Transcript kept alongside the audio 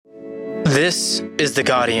This is The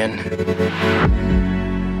Guardian.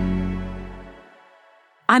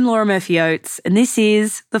 I'm Laura Murphy-Oates, and this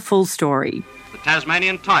is The Full Story. The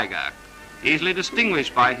Tasmanian tiger, easily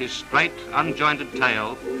distinguished by his straight, unjointed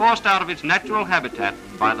tail, forced out of its natural habitat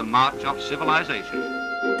by the march of civilization.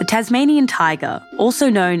 The Tasmanian tiger, also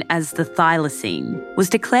known as the thylacine, was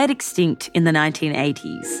declared extinct in the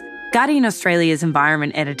 1980s. Guardian Australia's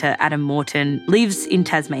environment editor Adam Morton lives in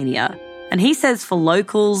Tasmania, and he says for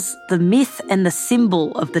locals, the myth and the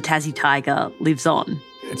symbol of the Tassie tiger lives on.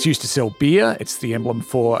 It's used to sell beer. It's the emblem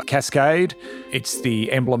for Cascade. It's the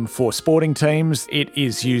emblem for sporting teams. It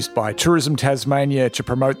is used by Tourism Tasmania to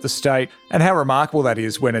promote the state. And how remarkable that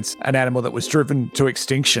is when it's an animal that was driven to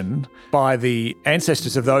extinction by the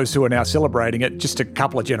ancestors of those who are now celebrating it just a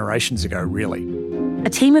couple of generations ago, really. A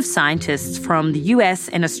team of scientists from the US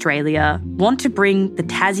and Australia want to bring the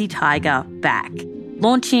Tassie tiger back,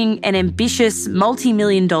 launching an ambitious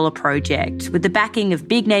multi-million-dollar project with the backing of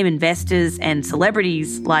big-name investors and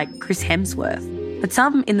celebrities like Chris Hemsworth. But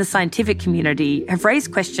some in the scientific community have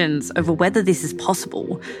raised questions over whether this is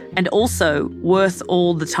possible and also worth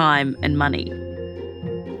all the time and money.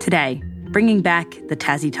 Today, bringing back the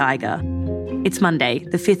Tassie tiger. It's Monday,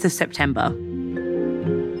 the 5th of September.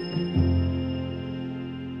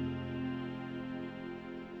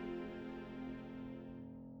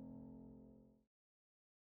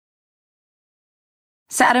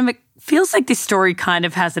 So, Adam, it feels like this story kind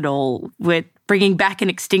of has it all. We're bringing back an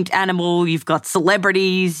extinct animal, you've got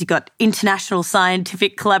celebrities, you've got international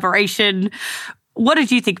scientific collaboration. What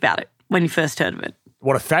did you think about it when you first heard of it?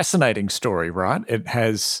 What a fascinating story, right? It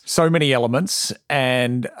has so many elements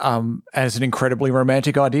and has an incredibly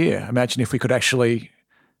romantic idea. Imagine if we could actually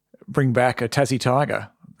bring back a Tassie tiger.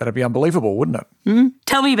 That'd be unbelievable, wouldn't it? Mm-hmm.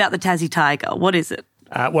 Tell me about the Tassie tiger. What is it?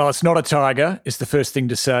 Well, it's not a tiger, is the first thing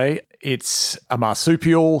to say. It's a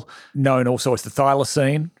marsupial, known also as the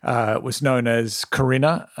thylacine. It was known as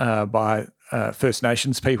Corinna by First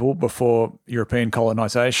Nations people before European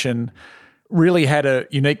colonisation. Really had a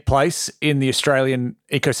unique place in the Australian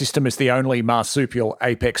ecosystem as the only marsupial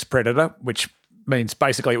apex predator, which means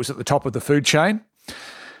basically it was at the top of the food chain.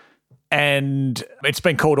 And it's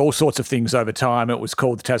been called all sorts of things over time. It was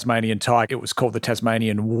called the Tasmanian tiger. It was called the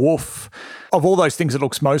Tasmanian wolf. Of all those things, it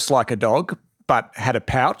looks most like a dog, but had a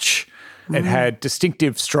pouch. It had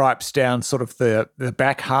distinctive stripes down sort of the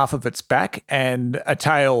back half of its back and a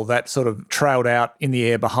tail that sort of trailed out in the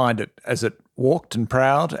air behind it as it walked and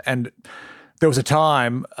prowled. And there was a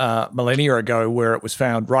time, millennia ago, where it was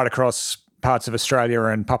found right across parts of Australia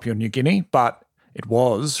and Papua New Guinea, but it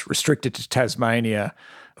was restricted to Tasmania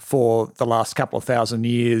for the last couple of thousand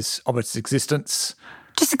years of its existence.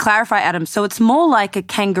 Just to clarify, Adam, so it's more like a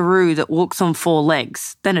kangaroo that walks on four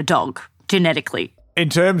legs than a dog, genetically. In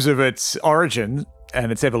terms of its origin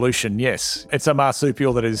and its evolution, yes. It's a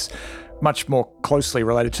marsupial that is much more closely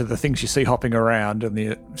related to the things you see hopping around in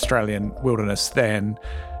the Australian wilderness than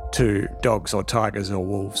to dogs or tigers or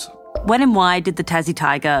wolves. When and why did the Tassie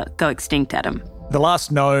tiger go extinct, Adam? The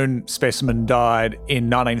last known specimen died in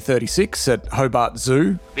 1936 at Hobart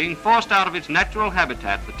Zoo. Being forced out of its natural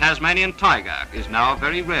habitat, the Tasmanian tiger is now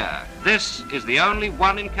very rare. This is the only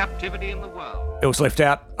one in captivity in the world. It was left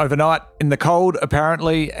out overnight in the cold,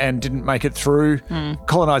 apparently, and didn't make it through.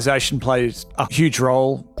 Colonisation plays a huge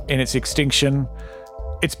role in its extinction.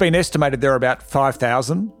 It's been estimated there are about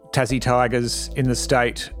 5,000 Tassie tigers in the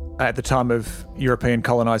state at the time of European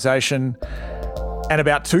colonisation. And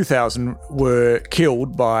about 2,000 were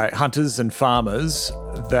killed by hunters and farmers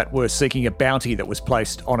that were seeking a bounty that was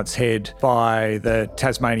placed on its head by the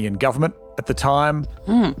Tasmanian government at the time.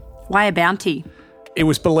 Why a bounty? It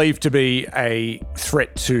was believed to be a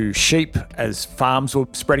threat to sheep as farms were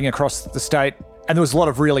spreading across the state. And there was a lot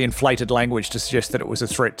of really inflated language to suggest that it was a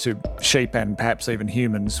threat to sheep and perhaps even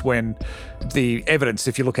humans, when the evidence,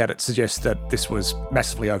 if you look at it, suggests that this was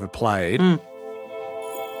massively overplayed.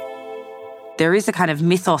 There is a kind of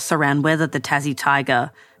mythos around whether the Tassie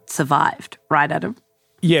tiger survived, right, Adam?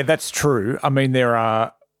 Yeah, that's true. I mean, there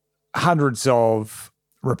are hundreds of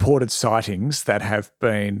reported sightings that have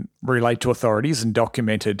been relayed to authorities and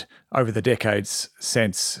documented over the decades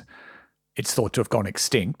since it's thought to have gone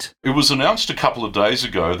extinct. It was announced a couple of days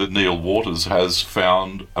ago that Neil Waters has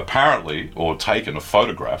found, apparently, or taken a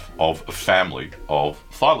photograph of a family of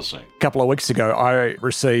thylacine. A couple of weeks ago, I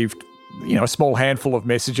received, a small handful of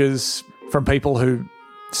messages from people who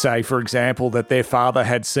say, for example, that their father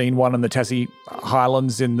had seen one in the Tassie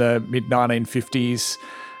Highlands in the mid-1950s.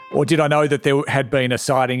 Or did I know that there had been a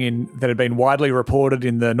sighting that had been widely reported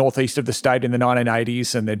in the northeast of the state in the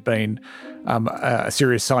 1980s, and there'd been a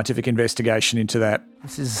serious scientific investigation into that.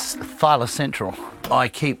 This is Thyla Central. I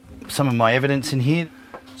keep some of my evidence in here.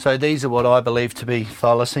 So these are what I believe to be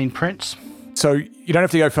thylacine prints. So you don't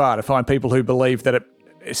have to go far to find people who believe that it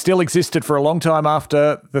still existed for a long time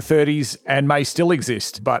after the 30s and may still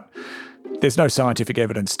exist, but there's no scientific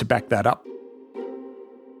evidence to back that up.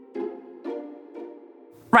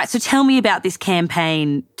 Right, so tell me about this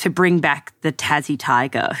campaign to bring back the Tassie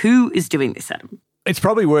tiger. Who is doing this, Adam? It's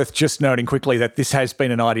probably worth just noting quickly that this has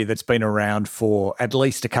been an idea that's been around for at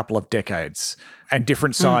least a couple of decades, and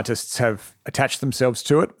different scientists have attached themselves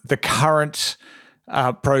to it. The current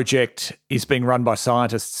project is being run by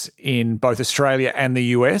scientists in both Australia and the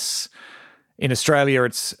US. In Australia,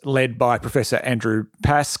 it's led by Professor Andrew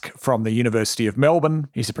Pask from the University of Melbourne.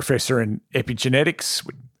 He's a professor in epigenetics.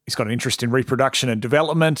 He's got an interest in reproduction and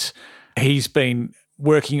development. He's been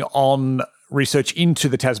working on research into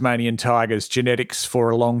the Tasmanian tiger's genetics for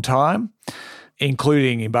a long time,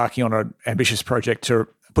 including embarking on an ambitious project to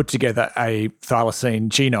put together a thylacine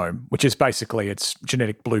genome, which is basically its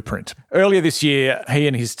genetic blueprint. Earlier this year, he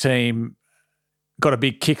and his team got a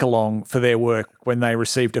big kick along for their work when they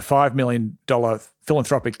received a $5 million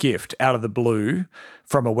philanthropic gift out of the blue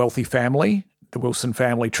from a wealthy family, the Wilson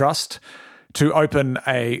Family Trust, to open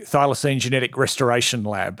a thylacine genetic restoration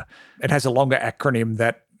lab. It has a longer acronym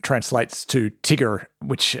that translates to TIGGER,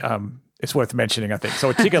 which is worth mentioning, I think. So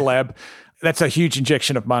a TIGGER lab, that's a huge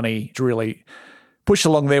injection of money to really push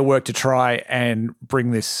along their work to try and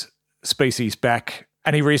bring this species back.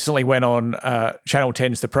 And he recently went on Channel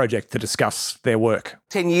 10's The Project to discuss their work.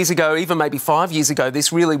 10 years ago, even maybe 5 years ago,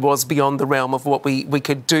 this really was beyond the realm of what we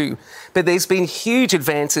could do. But there's been huge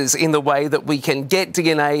advances in the way that we can get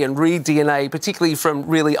DNA and read DNA, particularly from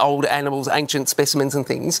really old animals, ancient specimens and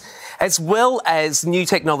things, as well as new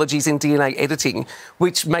technologies in DNA editing,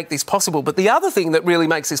 which make this possible. But the other thing that really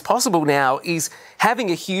makes this possible now is having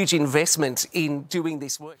a huge investment in doing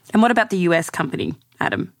this work. And what about the US company,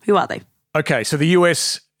 Adam? Who are they? Okay, so the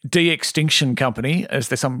US De-Extinction Company, as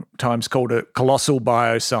they're sometimes called, Colossal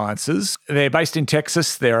Biosciences. They're based in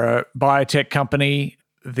Texas. They're a biotech company.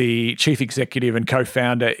 The chief executive and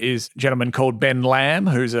co-founder is a gentleman called Ben Lamb,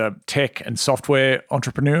 who's a tech and software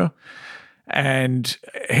entrepreneur. And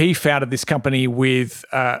he founded this company with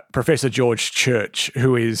Professor George Church,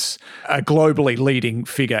 who is a globally leading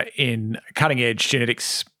figure in cutting-edge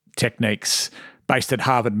genetics techniques, based at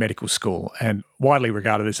Harvard Medical School and widely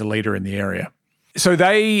regarded as a leader in the area. So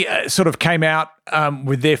they sort of came out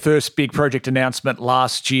with their first big project announcement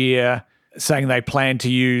last year, saying they plan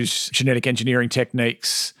to use genetic engineering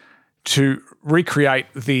techniques to recreate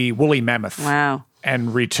the woolly mammoth. Wow.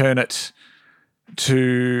 And return it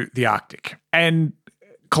to the Arctic. And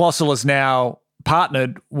Colossal is now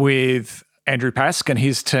partnered with Andrew Pask and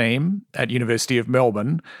his team at University of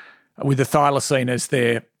Melbourne with the thylacine as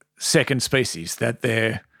their second species that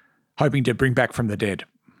they're hoping to bring back from the dead.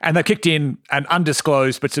 And they kicked in an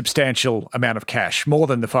undisclosed but substantial amount of cash, more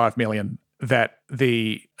than the $5 million that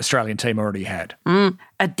the Australian team already had.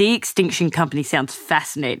 A de-extinction company sounds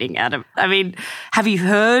fascinating, Adam. I mean, have you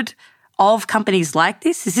heard of companies like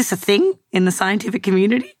this? Is this a thing in the scientific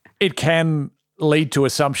community? It can lead to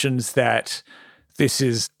assumptions that this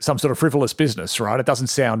is some sort of frivolous business, right? It doesn't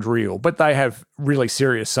sound real, but they have really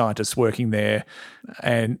serious scientists working there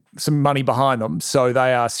and some money behind them. So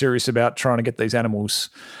they are serious about trying to get these animals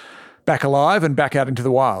back alive and back out into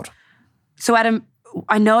the wild. So, Adam,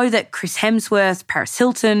 I know that Chris Hemsworth, Paris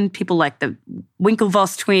Hilton, people like the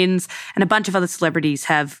Winklevoss twins and a bunch of other celebrities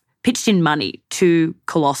have pitched in money to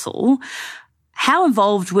Colossal. How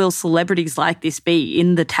involved will celebrities like this be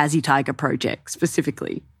in the Tassie Tiger project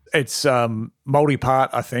specifically? It's multi-part,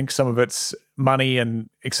 I think. Some of it's money and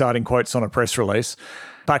exciting quotes on a press release.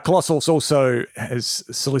 But Colossal also has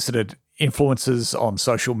solicited influencers on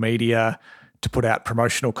social media to put out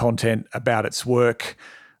promotional content about its work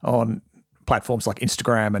on platforms like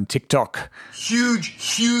Instagram and TikTok.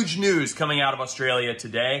 Huge news coming out of Australia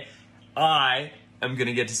today. I am going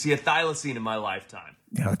to get to see a thylacine in my lifetime.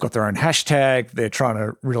 You know, they've got their own hashtag. They're trying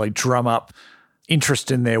to really drum up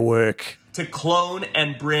interest in their work. To clone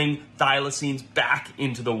and bring thylacines back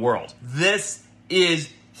into the world. This is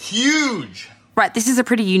huge. Right, this is a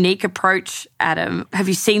pretty unique approach, Adam. Have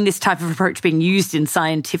you seen this type of approach being used in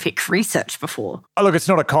scientific research before? Oh, look, it's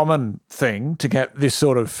not a common thing to get this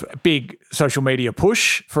sort of big social media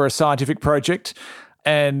push for a scientific project.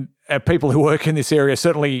 And people who work in this area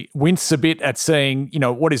certainly wince a bit at seeing, you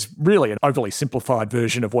know, what is really an overly simplified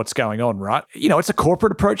version of what's going on, right? You know, it's a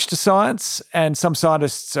corporate approach to science, and some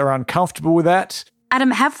scientists are uncomfortable with that. Adam,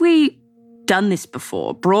 have we done this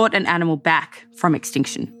before, brought an animal back from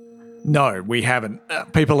extinction? No, we haven't.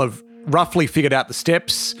 People have roughly figured out the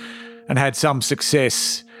steps and had some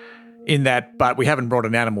success in that, but we haven't brought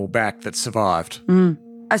an animal back that survived.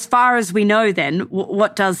 As far as we know then,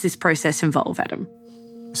 what does this process involve, Adam?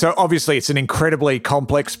 So obviously it's an incredibly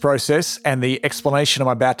complex process, and the explanation I'm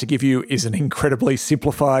about to give you is an incredibly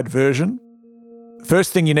simplified version.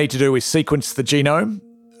 First thing you need to do is sequence the genome,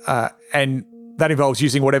 and that involves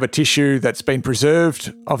using whatever tissue that's been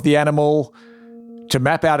preserved of the animal to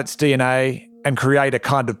map out its DNA and create a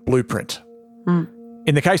kind of blueprint.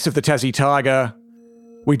 In the case of the Tassie tiger,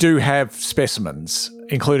 we do have specimens,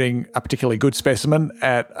 including a particularly good specimen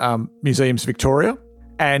at Museums Victoria.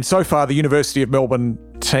 And so far, the University of Melbourne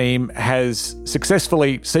team has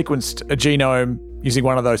successfully sequenced a genome using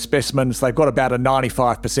one of those specimens. They've got about a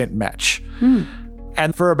 95% match.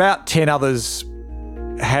 And for about 10 others,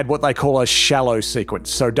 had what they call a shallow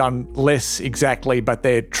sequence, so done less exactly, but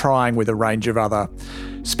they're trying with a range of other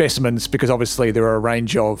specimens because obviously there are a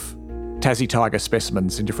range of Tassie tiger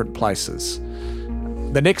specimens in different places.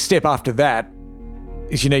 The next step after that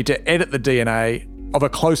is you need to edit the DNA of a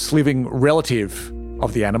close living relative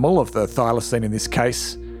of the animal, of the thylacine in this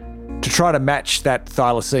case, to try to match that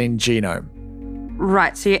thylacine genome.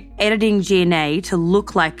 Right, so you're editing DNA to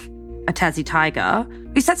look like a Tassie tiger.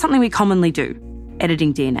 Is that something we commonly do,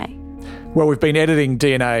 editing DNA? Well, we've been editing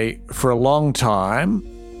DNA for a long time,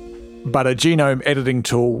 but a genome editing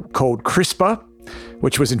tool called CRISPR,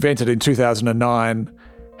 which was invented in 2009,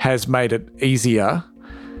 has made it easier.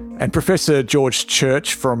 And Professor George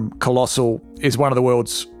Church from Colossal is one of the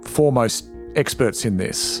world's foremost experts in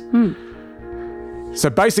this. So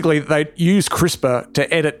basically, they use CRISPR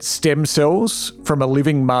to edit stem cells from a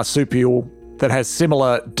living marsupial that has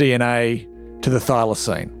similar DNA to the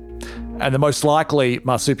thylacine. And the most likely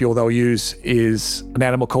marsupial they'll use is an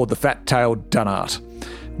animal called the fat-tailed dunnart,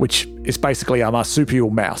 which is basically a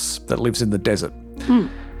marsupial mouse that lives in the desert.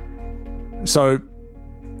 So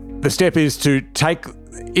the step is to take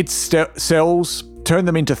its cells, turn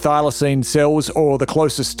them into thylacine cells or the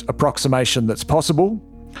closest approximation that's possible,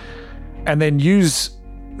 and then use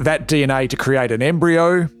that DNA to create an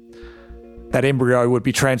embryo. That embryo would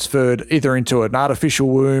be transferred either into an artificial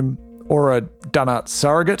womb or a Dunnart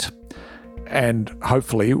surrogate and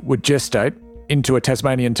hopefully would gestate into a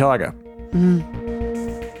Tasmanian tiger.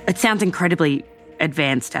 It sounds incredibly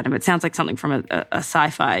advanced, Adam. It sounds like something from a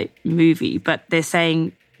sci-fi movie, but they're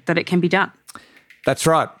saying that it can be done. That's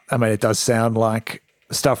right. I mean, it does sound like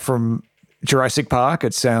stuff from Jurassic Park.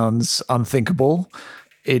 It sounds unthinkable.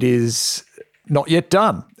 It is not yet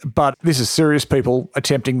done, but this is serious people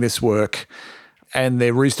attempting this work, and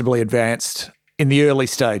they're reasonably advanced in the early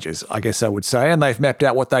stages, I guess I would say, and they've mapped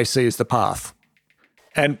out what they see as the path.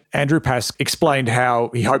 And Andrew Pask explained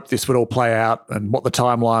how he hoped this would all play out and what the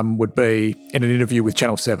timeline would be in an interview with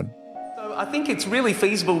Channel 7. I think it's really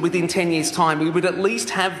feasible within 10 years' time we would at least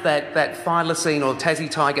have that thylacine or Tassie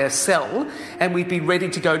tiger cell, and we'd be ready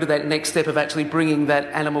to go to that next step of actually bringing that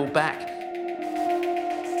animal back.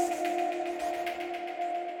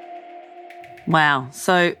 Wow.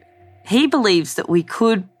 So he believes that we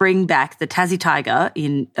could bring back the Tassie tiger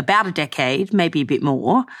in about a decade, maybe a bit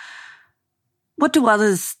more. What do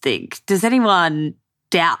others think? Does anyone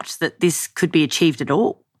doubt that this could be achieved at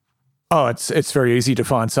all? Oh, it's very easy to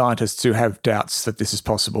find scientists who have doubts that this is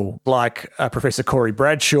possible, like Professor Corey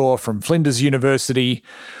Bradshaw from Flinders University,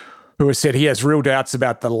 who has said he has real doubts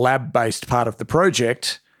about the lab-based part of the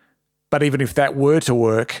project. But even if that were to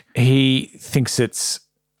work, he thinks it's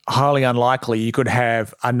highly unlikely you could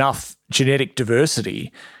have enough genetic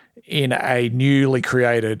diversity in a newly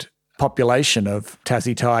created population of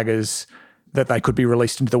Tassie tigers that they could be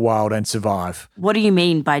released into the wild and survive. What do you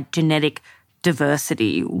mean by genetic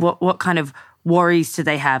diversity? What kind of worries do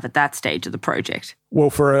they have at that stage of the project? Well,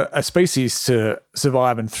 for a species to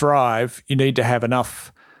survive and thrive, you need to have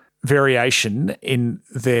enough variation in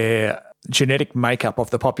their genetic makeup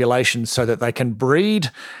of the population so that they can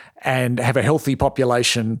breed and have a healthy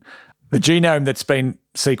population. The genome that's been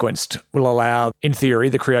sequenced will allow, in theory,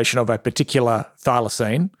 the creation of a particular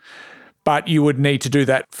thylacine, but you would need to do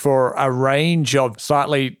that for a range of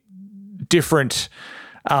slightly different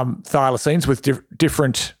thylacines with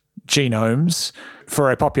different genomes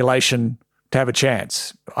for a population to have a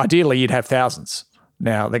chance. Ideally, you'd have thousands.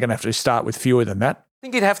 Now, they're going to have to start with fewer than that. I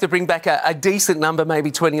think you'd have to bring back a decent number,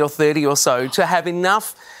 maybe 20 or 30 or so, to have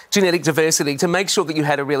enough genetic diversity to make sure that you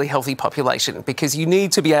had a really healthy population, because you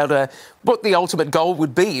need to be able to, what the ultimate goal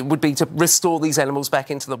would be to restore these animals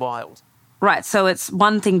back into the wild. Right, so it's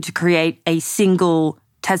one thing to create a single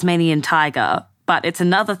Tasmanian tiger, but it's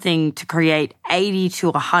another thing to create 80 to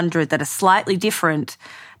 100 that are slightly different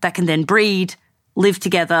that can then breed, live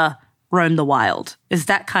together, roam the wild. Is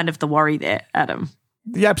that kind of the worry there, Adam?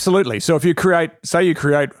 Yeah, absolutely. So if you create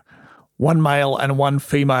one male and one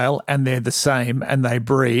female and they're the same and they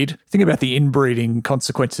breed, think about the inbreeding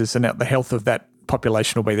consequences and the health of that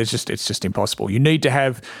population will be. It's just impossible. You need to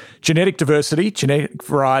have genetic diversity, genetic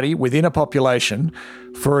variety within a population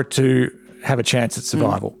for it to have a chance at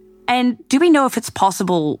survival. And do we know if it's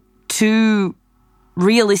possible to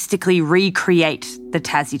realistically recreate the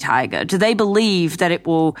Tassie tiger? Do they believe that it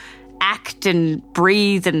will act and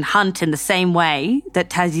breathe and hunt in the same way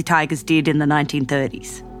that Tassie tigers did in the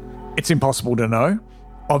 1930s? It's impossible to know.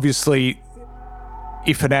 Obviously,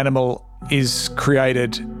 if an animal is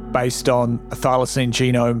created based on a thylacine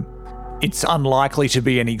genome, it's unlikely to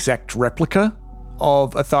be an exact replica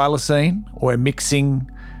of a thylacine, or mixing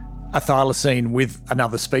a thylacine with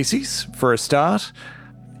another species for a start.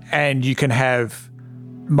 And you can have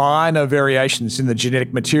minor variations in the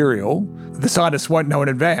genetic material. The scientists won't know in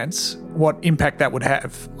advance what impact that would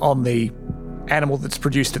have on the animal that's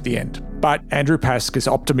produced at the end. But Andrew Pask is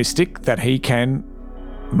optimistic that he can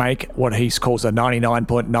make what he calls a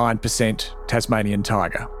 99.9% Tasmanian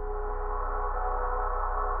tiger.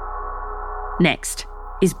 Next,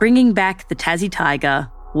 is bringing back the Tassie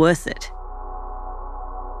tiger worth it?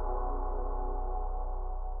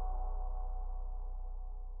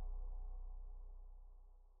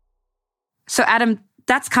 So, Adam,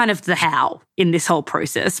 that's kind of the how in this whole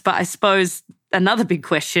process. But I suppose another big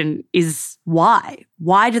question is why?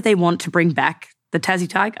 Why do they want to bring back the Tassie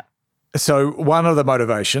tiger? So one of the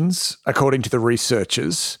motivations, according to the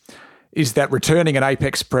researchers, is that returning an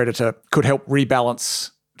apex predator could help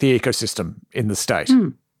rebalance the ecosystem in the state.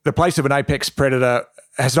 The place of an apex predator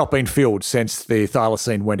has not been filled since the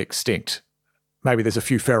thylacine went extinct. Maybe there's a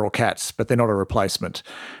few feral cats, but they're not a replacement.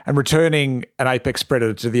 And returning an apex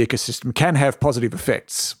predator to the ecosystem can have positive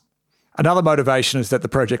effects. Another motivation is that the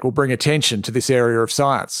project will bring attention to this area of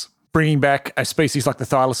science. Bringing back a species like the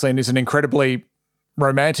thylacine is an incredibly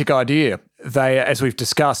romantic idea. They, as we've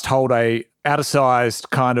discussed, hold a outer-sized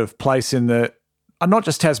kind of place in the not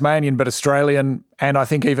just Tasmanian, but Australian and I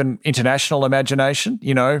think even international imagination.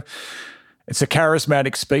 You know, it's a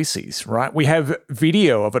charismatic species, right? We have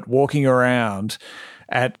video of it walking around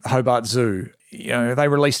at Hobart Zoo. You know, they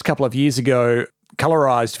released a couple of years ago,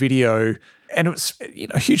 colorized video, and it was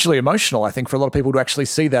hugely emotional, I think, for a lot of people to actually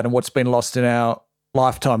see that and what's been lost in our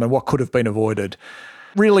lifetime and what could have been avoided.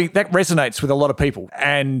 Really, that resonates with a lot of people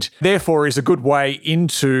and therefore is a good way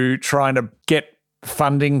into trying to get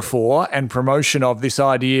funding for and promotion of this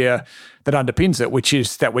idea that underpins it, which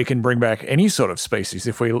is that we can bring back any sort of species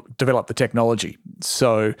if we develop the technology.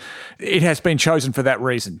 So it has been chosen for that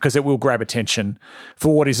reason, because it will grab attention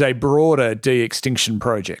for what is a broader de-extinction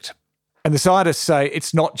project. And the scientists say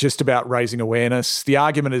it's not just about raising awareness. The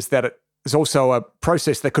argument is that it is also a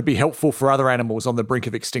process that could be helpful for other animals on the brink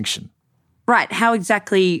of extinction. Right. How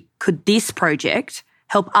exactly could this project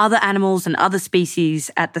help other animals and other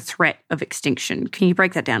species at the threat of extinction? Can you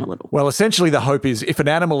break that down a little? Well, essentially the hope is if an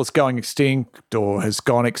animal is going extinct or has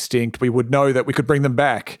gone extinct, we would know that we could bring them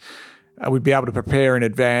back. We'd be able to prepare in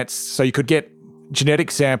advance. So you could get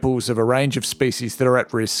genetic samples of a range of species that are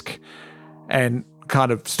at risk and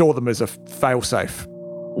kind of store them as a fail-safe.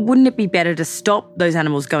 Wouldn't it be better to stop those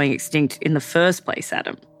animals going extinct in the first place,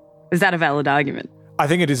 Adam? Is that a valid argument? I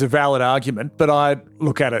think it is a valid argument, but I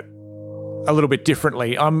look at it a little bit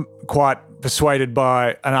differently. I'm quite persuaded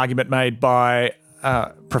by an argument made by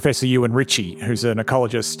Professor Ewan Ritchie, who's an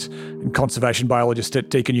ecologist and conservation biologist at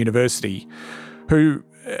Deakin University, who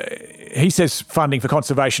he says funding for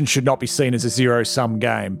conservation should not be seen as a zero-sum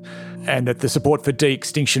game, and that the support for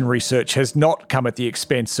de-extinction research has not come at the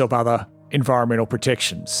expense of other environmental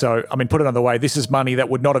protection. So, I mean, put it another way, this is money that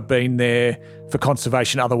would not have been there for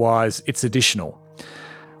conservation otherwise. It's additional.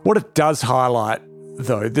 What it does highlight,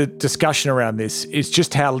 though, the discussion around this is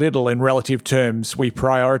just how little in relative terms we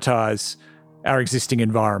prioritise our existing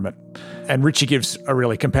environment. And Ritchie gives a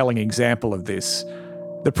really compelling example of this.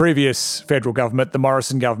 The previous federal government, the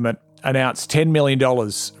Morrison government, announced $10 million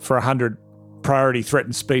for 100 priority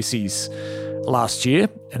threatened species last year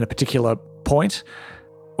at a particular point,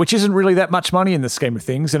 which isn't really that much money in the scheme of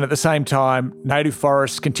things. And at the same time, native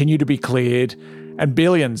forests continue to be cleared and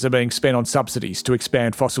billions are being spent on subsidies to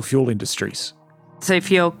expand fossil fuel industries. So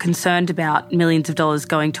if you're concerned about millions of dollars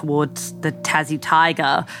going towards the Tassie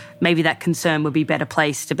tiger, maybe that concern would be better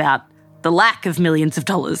placed about the lack of millions of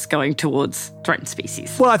dollars going towards threatened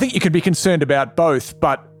species. Well, I think you could be concerned about both,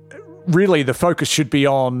 but really the focus should be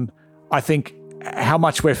on, I think, how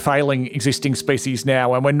much we're failing existing species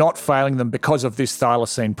now, and we're not failing them because of this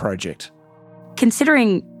thylacine project.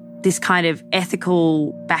 Considering this kind of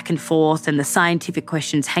ethical back and forth and the scientific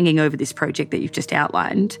questions hanging over this project that you've just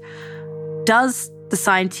outlined, does the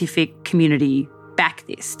scientific community back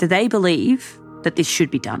this? Do they believe that this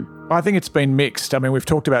should be done? I think it's been mixed. I mean, we've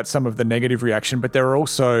talked about some of the negative reaction, but there are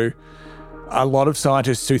also a lot of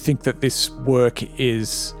scientists who think that this work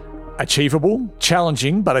is achievable,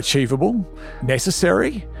 challenging but achievable,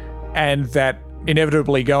 necessary, and that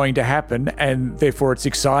inevitably going to happen, and therefore it's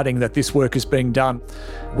exciting that this work is being done.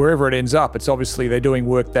 Wherever it ends up, it's obviously they're doing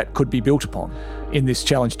work that could be built upon in this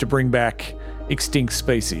challenge to bring back extinct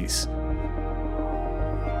species.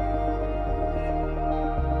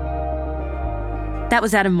 That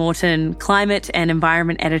was Adam Morton, climate and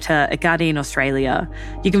environment editor at Guardian Australia.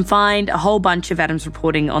 You can find a whole bunch of Adam's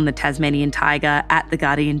reporting on the Tasmanian tiger at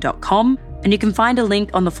theguardian.com. And you can find a link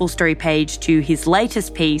on the full story page to his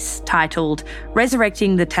latest piece titled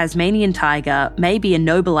Resurrecting the Tasmanian Tiger May Be a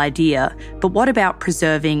Noble Idea, but What About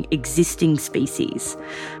Preserving Existing Species?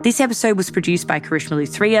 This episode was produced by Karishma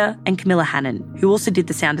Luthria and Camilla Hannon, who also did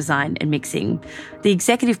the sound design and mixing. The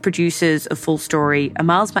executive producers of Full Story are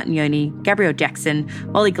Miles Martignoni, Gabrielle Jackson,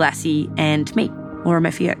 Molly Glassy, and me, Laura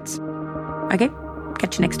Murphy-Oates. Okay,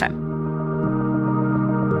 catch you next time.